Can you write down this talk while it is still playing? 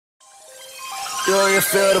You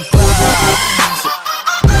feel the buzz.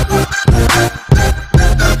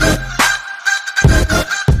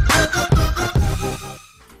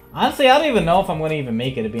 Honestly, I don't even know if I'm gonna even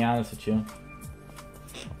make it, to be honest with you.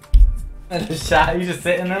 The shot, you just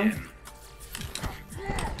sitting them?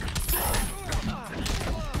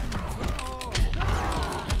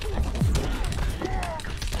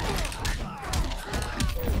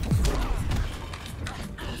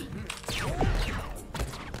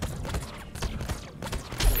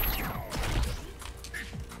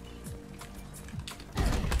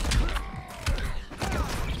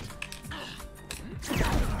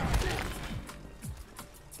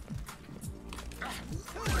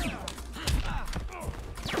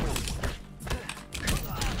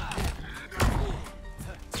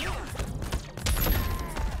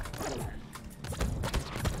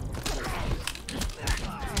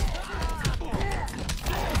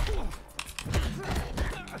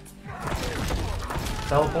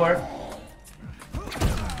 Teleport.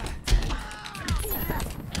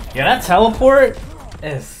 Yeah, that teleport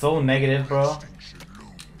is so negative, bro.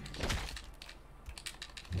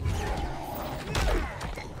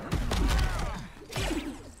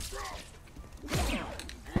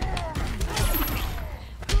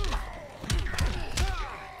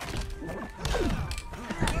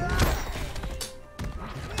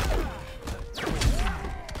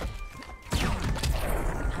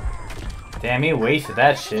 Damn, he wasted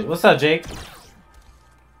that shit. What's up, Jake?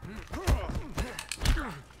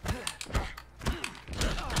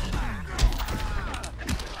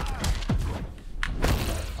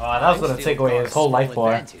 Oh, that was gonna take away his whole life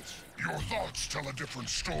bar. Your thoughts tell a different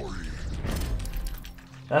story.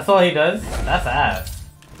 That's all he does? That's ass.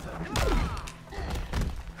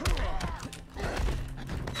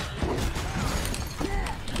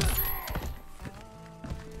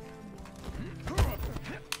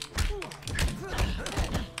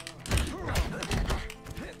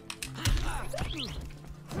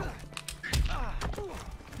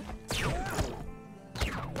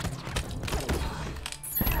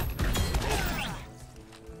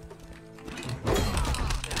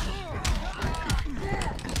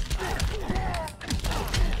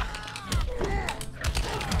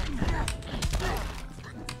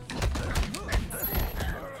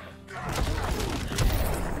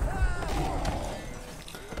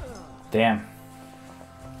 Damn.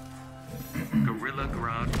 Gorilla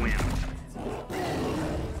Grodd wins.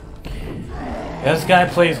 This guy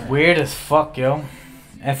plays weird as fuck, yo.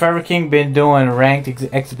 And Forever King been doing ranked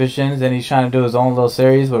exhibitions, and he's trying to do his own little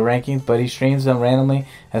series with rankings, but he streams them randomly,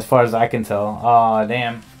 as far as I can tell. Aw,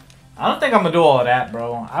 damn. I don't think I'm gonna do all of that,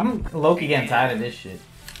 bro. I'm low-key getting tired of this shit.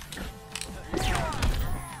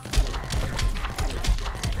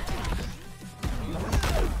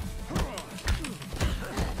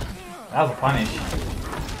 That was a punish.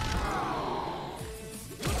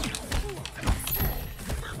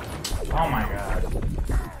 Oh my god.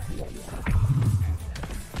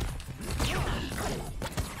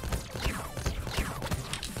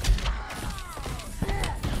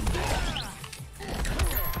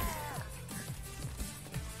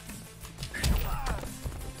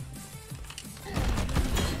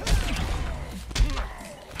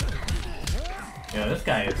 Yo, this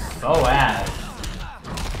guy is so ass.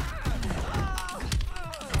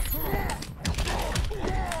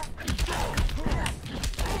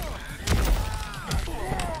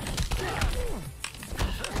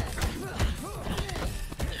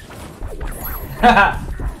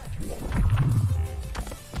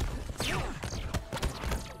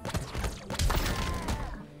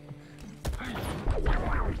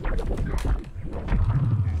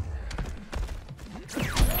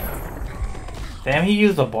 Damn, he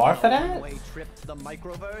used a bar for that? Trip to the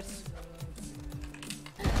microverse.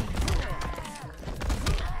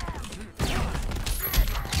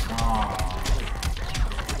 Aww.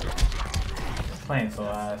 Playing so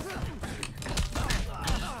ass.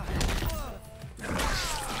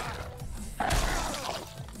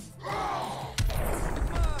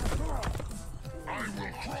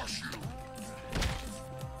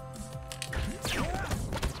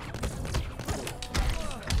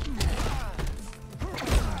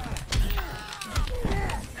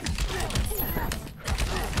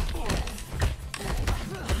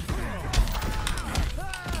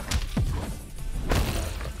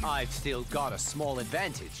 I've still got a small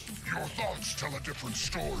advantage. Your thoughts tell a different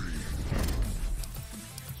story.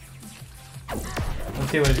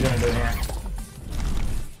 Let's see what he's gonna do here.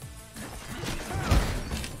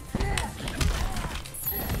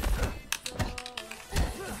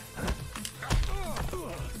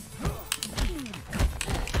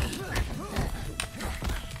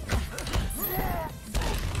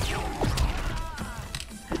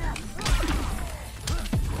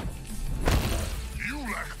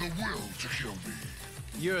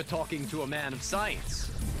 You're talking to a man of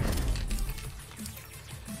science.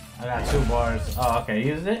 I got 2 bars. Oh, okay.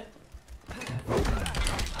 Use it.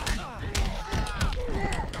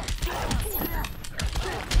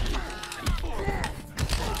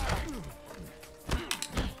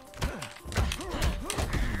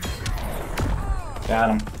 Got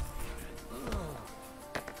him.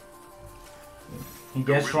 He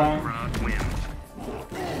gets strong.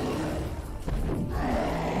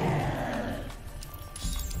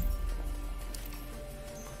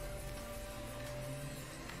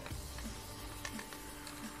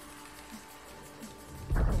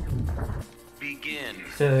 Begin.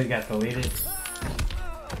 Still, he got deleted.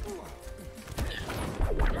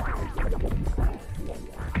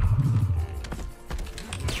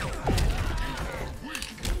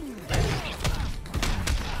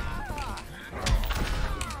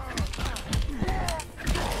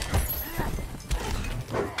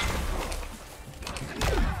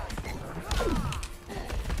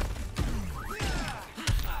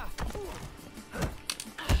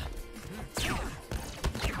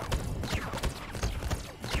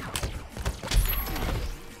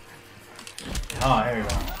 Oh, here we go.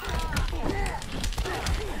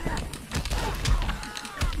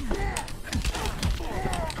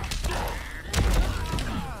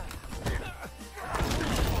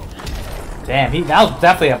 Damn, that was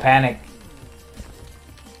definitely a panic.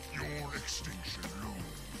 Your extinction looms.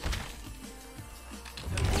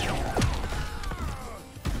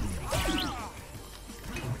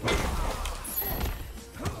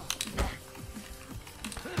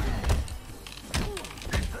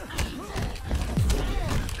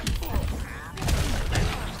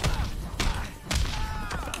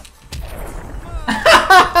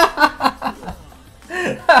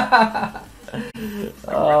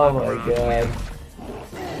 Oh my god.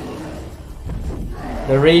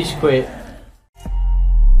 The rage quit.